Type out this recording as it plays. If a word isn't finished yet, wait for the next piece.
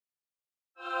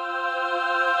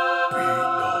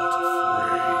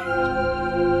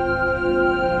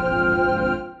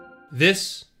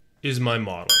This is my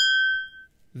model.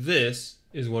 This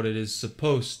is what it is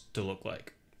supposed to look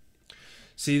like.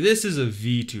 See, this is a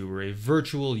VTuber, a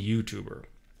virtual YouTuber.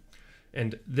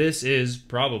 And this is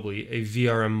probably a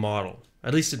VRM model.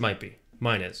 At least it might be.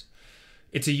 Mine is.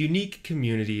 It's a unique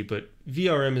community, but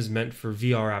VRM is meant for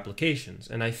VR applications,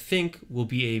 and I think will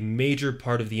be a major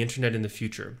part of the internet in the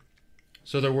future.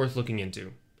 So they're worth looking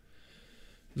into.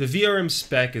 The VRM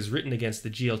spec is written against the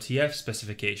glTF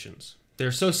specifications.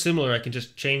 They're so similar I can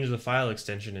just change the file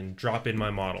extension and drop in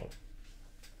my model.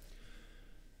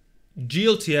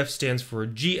 glTF stands for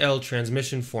GL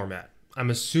Transmission Format. I'm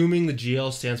assuming the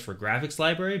GL stands for Graphics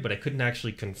Library, but I couldn't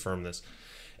actually confirm this.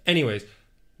 Anyways,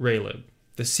 Raylib,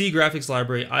 the C graphics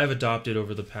library I've adopted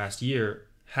over the past year,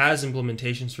 has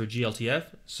implementations for glTF,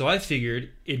 so I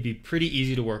figured it'd be pretty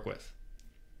easy to work with.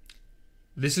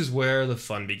 This is where the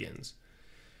fun begins.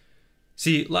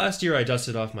 See, last year I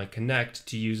dusted off my Kinect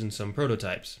to use in some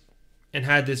prototypes, and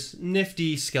had this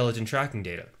nifty skeleton tracking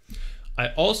data. I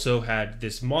also had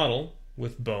this model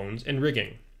with bones and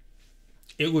rigging.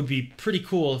 It would be pretty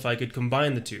cool if I could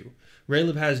combine the two.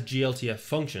 Raylib has glTF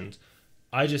functions.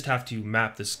 I just have to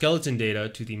map the skeleton data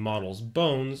to the model's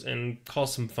bones and call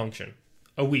some function.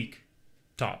 A week,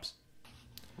 tops.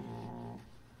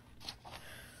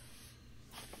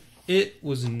 It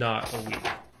was not a week.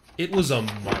 It was a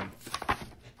month.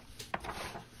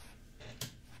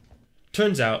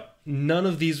 Turns out, none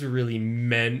of these were really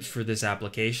meant for this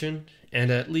application, and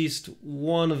at least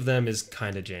one of them is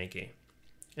kinda janky.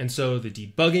 And so the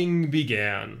debugging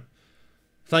began.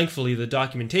 Thankfully, the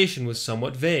documentation was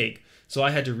somewhat vague, so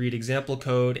I had to read example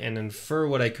code and infer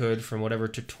what I could from whatever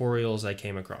tutorials I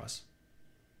came across.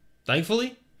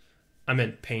 Thankfully? I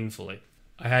meant painfully.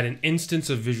 I had an instance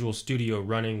of Visual Studio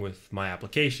running with my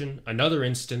application, another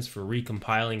instance for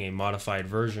recompiling a modified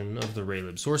version of the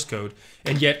Raylib source code,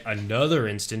 and yet another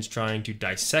instance trying to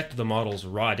dissect the model's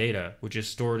raw data, which is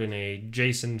stored in a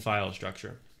JSON file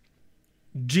structure.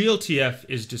 glTF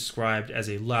is described as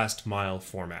a last-mile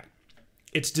format.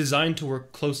 It's designed to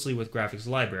work closely with graphics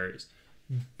libraries.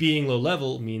 Being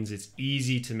low-level means it's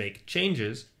easy to make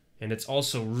changes, and it's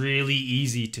also really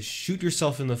easy to shoot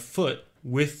yourself in the foot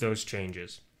with those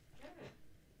changes.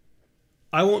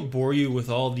 I won't bore you with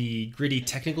all the gritty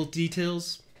technical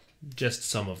details, just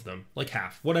some of them, like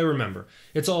half, what I remember.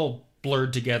 It's all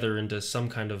blurred together into some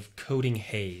kind of coding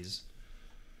haze.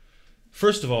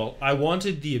 First of all, I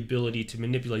wanted the ability to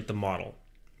manipulate the model,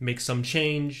 make some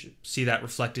change, see that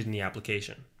reflected in the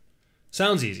application.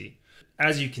 Sounds easy.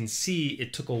 As you can see,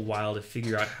 it took a while to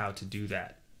figure out how to do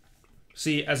that.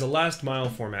 See, as a last mile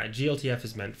format, glTF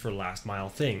is meant for last mile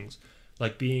things,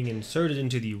 like being inserted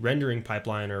into the rendering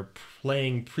pipeline or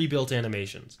playing pre-built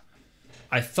animations.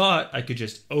 I thought I could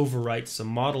just overwrite some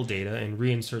model data and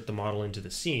reinsert the model into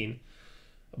the scene,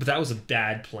 but that was a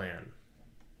bad plan.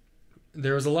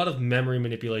 There is a lot of memory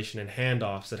manipulation and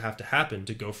handoffs that have to happen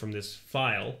to go from this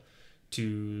file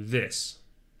to this.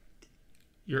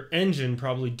 Your engine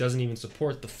probably doesn't even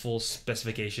support the full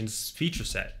specifications feature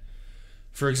set.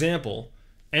 For example,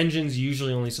 engines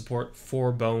usually only support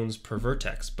 4 bones per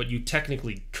vertex, but you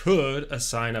technically could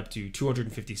assign up to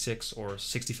 256 or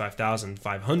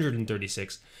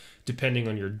 65,536 depending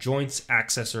on your joint's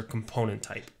axis or component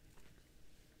type.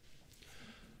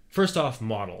 First off,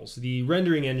 models. The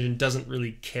rendering engine doesn't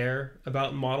really care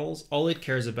about models. All it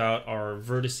cares about are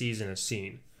vertices in a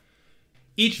scene.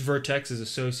 Each vertex is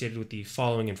associated with the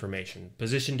following information: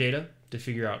 position data to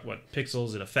figure out what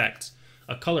pixels it affects,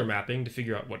 a color mapping to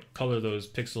figure out what color those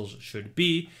pixels should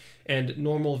be, and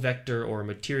normal vector or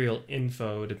material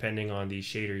info depending on the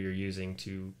shader you're using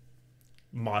to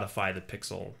modify the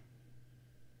pixel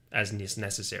as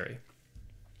necessary.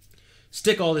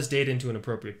 Stick all this data into an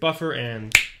appropriate buffer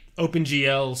and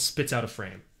OpenGL spits out a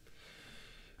frame.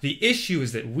 The issue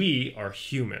is that we are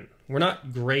human. We're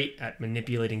not great at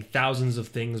manipulating thousands of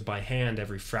things by hand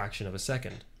every fraction of a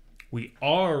second. We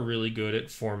are really good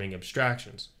at forming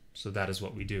abstractions. So that is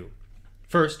what we do.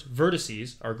 First,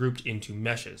 vertices are grouped into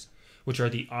meshes, which are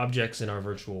the objects in our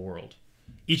virtual world.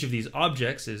 Each of these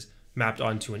objects is mapped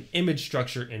onto an image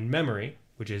structure in memory,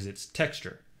 which is its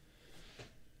texture.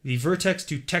 The vertex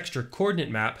to texture coordinate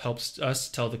map helps us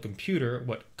tell the computer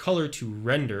what color to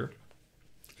render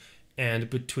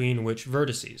and between which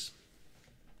vertices.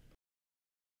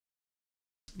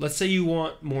 Let's say you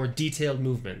want more detailed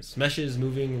movements, meshes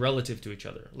moving relative to each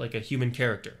other, like a human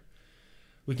character.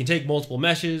 We can take multiple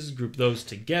meshes, group those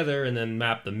together, and then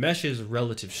map the mesh's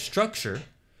relative structure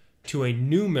to a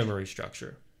new memory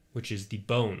structure, which is the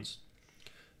bones.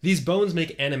 These bones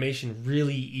make animation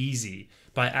really easy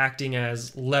by acting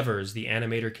as levers the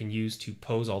animator can use to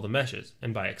pose all the meshes,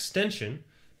 and by extension,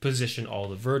 position all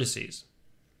the vertices.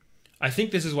 I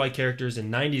think this is why characters in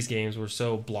 90s games were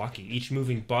so blocky. Each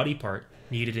moving body part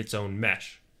needed its own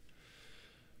mesh.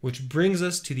 Which brings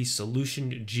us to the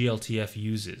solution glTF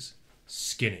uses,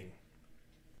 skinning.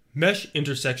 Mesh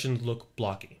intersections look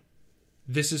blocky.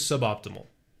 This is suboptimal.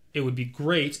 It would be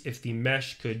great if the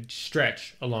mesh could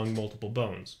stretch along multiple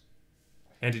bones.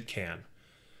 And it can.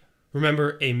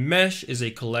 Remember, a mesh is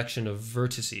a collection of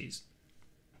vertices.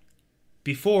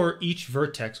 Before, each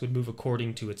vertex would move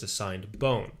according to its assigned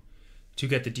bone. To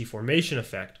get the deformation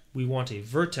effect, we want a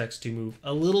vertex to move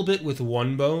a little bit with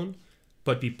one bone,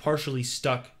 but be partially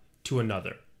stuck to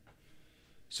another.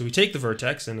 So we take the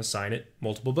vertex and assign it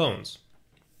multiple bones.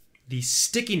 The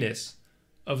stickiness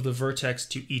of the vertex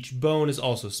to each bone is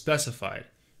also specified.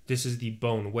 This is the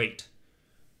bone weight.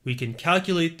 We can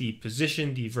calculate the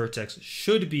position the vertex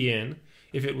should be in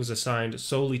if it was assigned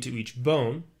solely to each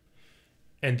bone,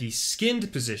 and the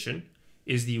skinned position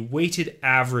is the weighted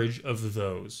average of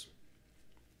those.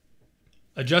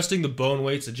 Adjusting the bone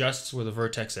weights adjusts where the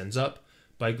vertex ends up.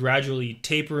 By gradually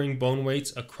tapering bone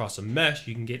weights across a mesh,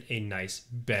 you can get a nice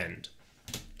bend.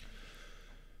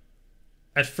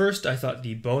 At first, I thought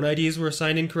the bone IDs were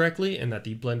assigned incorrectly and that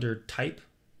the Blender type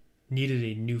needed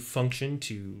a new function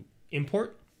to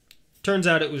import. Turns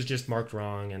out it was just marked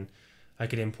wrong and I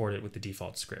could import it with the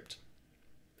default script.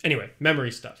 Anyway,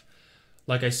 memory stuff.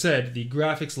 Like I said, the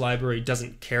graphics library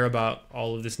doesn't care about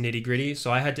all of this nitty-gritty,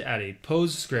 so I had to add a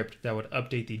pose script that would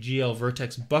update the GL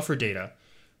vertex buffer data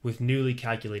with newly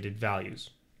calculated values.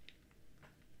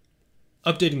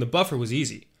 Updating the buffer was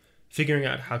easy. Figuring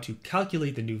out how to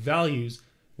calculate the new values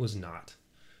was not.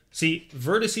 See,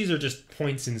 vertices are just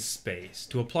points in space.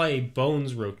 To apply a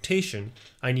bone's rotation,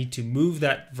 I need to move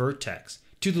that vertex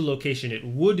to the location it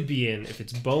would be in if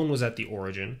its bone was at the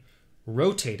origin,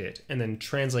 rotate it, and then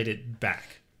translate it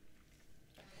back.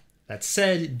 That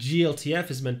said, glTF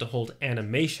is meant to hold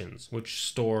animations, which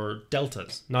store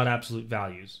deltas, not absolute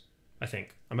values. I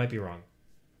think. I might be wrong.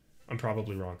 I'm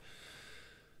probably wrong.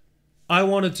 I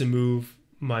wanted to move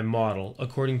my model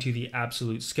according to the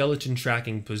absolute skeleton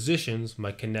tracking positions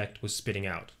my Kinect was spitting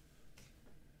out.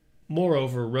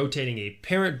 Moreover, rotating a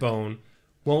parent bone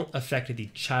won't affect the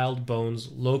child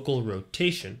bone's local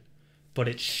rotation, but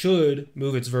it should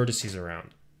move its vertices around.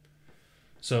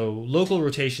 So local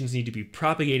rotations need to be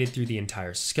propagated through the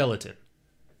entire skeleton.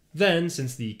 Then,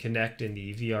 since the Kinect and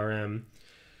the VRM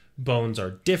bones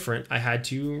are different, I had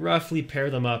to roughly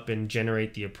pair them up and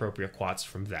generate the appropriate quats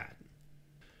from that.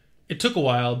 It took a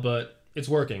while, but it's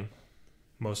working,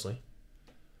 mostly.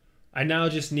 I now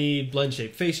just need blend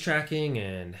shape face tracking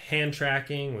and hand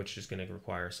tracking, which is going to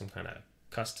require some kind of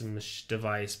custom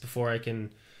device before I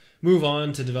can move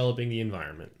on to developing the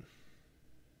environment.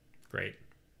 Great.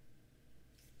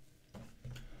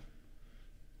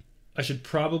 I should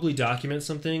probably document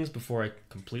some things before I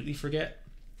completely forget.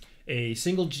 A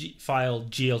single file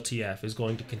glTF is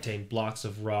going to contain blocks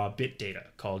of raw bit data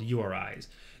called URIs.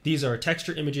 These are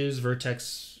texture images,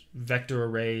 vertex, vector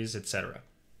arrays, etc.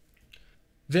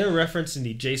 They're referenced in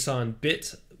the JSON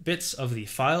bits of the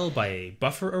file by a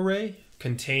buffer array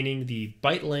containing the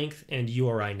byte length and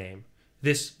URI name.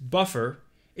 This buffer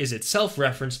is itself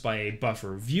referenced by a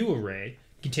buffer view array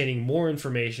containing more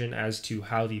information as to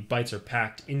how the bytes are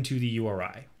packed into the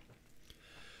URI.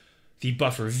 The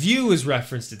buffer view is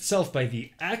referenced itself by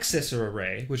the accessor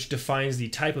array, which defines the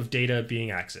type of data being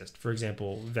accessed. For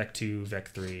example, vec2,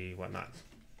 vec3, whatnot.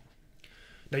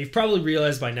 Now you've probably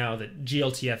realized by now that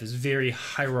glTF is very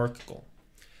hierarchical.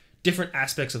 Different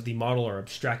aspects of the model are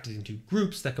abstracted into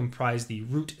groups that comprise the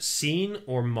root scene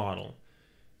or model.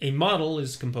 A model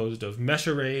is composed of mesh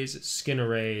arrays, skin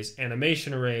arrays,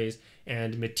 animation arrays,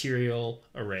 and material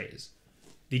arrays.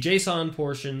 The JSON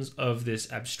portions of this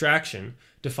abstraction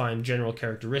define general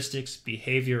characteristics,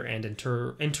 behavior, and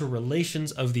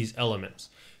interrelations of these elements.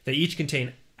 They each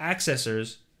contain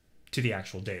accessors to the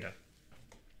actual data.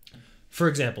 For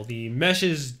example, the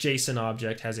meshes JSON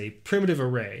object has a primitive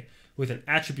array with an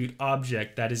attribute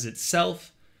object that is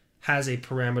itself has a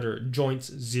parameter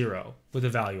joints0 with a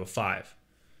value of 5.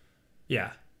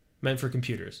 Yeah, meant for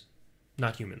computers,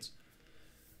 not humans.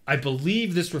 I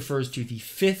believe this refers to the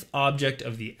fifth object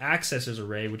of the accessors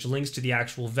array, which links to the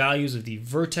actual values of the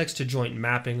vertex to joint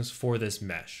mappings for this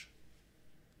mesh,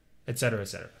 etc.,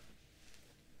 etc.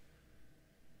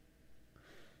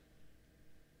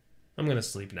 I'm going to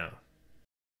sleep now.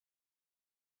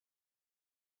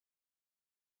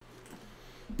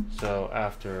 So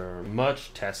after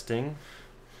much testing,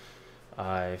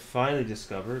 I finally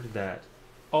discovered that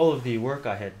all of the work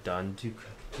I had done to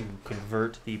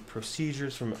convert the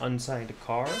procedures from unsigned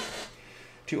car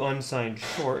to unsigned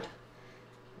short,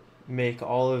 make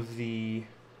all of the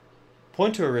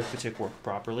pointer arithmetic work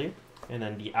properly, and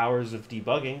then the hours of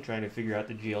debugging, trying to figure out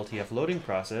the glTF loading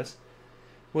process,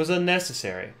 was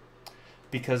unnecessary,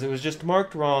 because it was just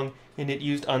marked wrong and it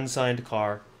used unsigned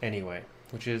car anyway,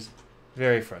 which is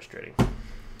very frustrating.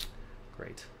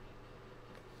 Great.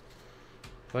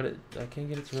 But I can't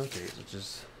get it to rotate, which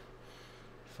is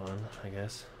fun, I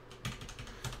guess.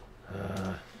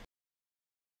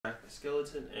 Back the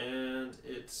skeleton, and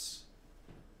it's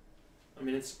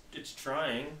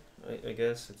trying. I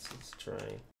guess it's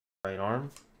trying. Right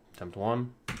arm, attempt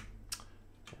 1.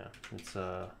 Yeah, it's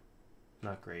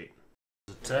not great.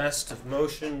 A test of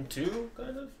motion 2,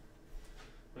 kind of.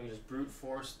 I can just brute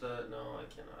force the. No, I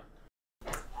cannot.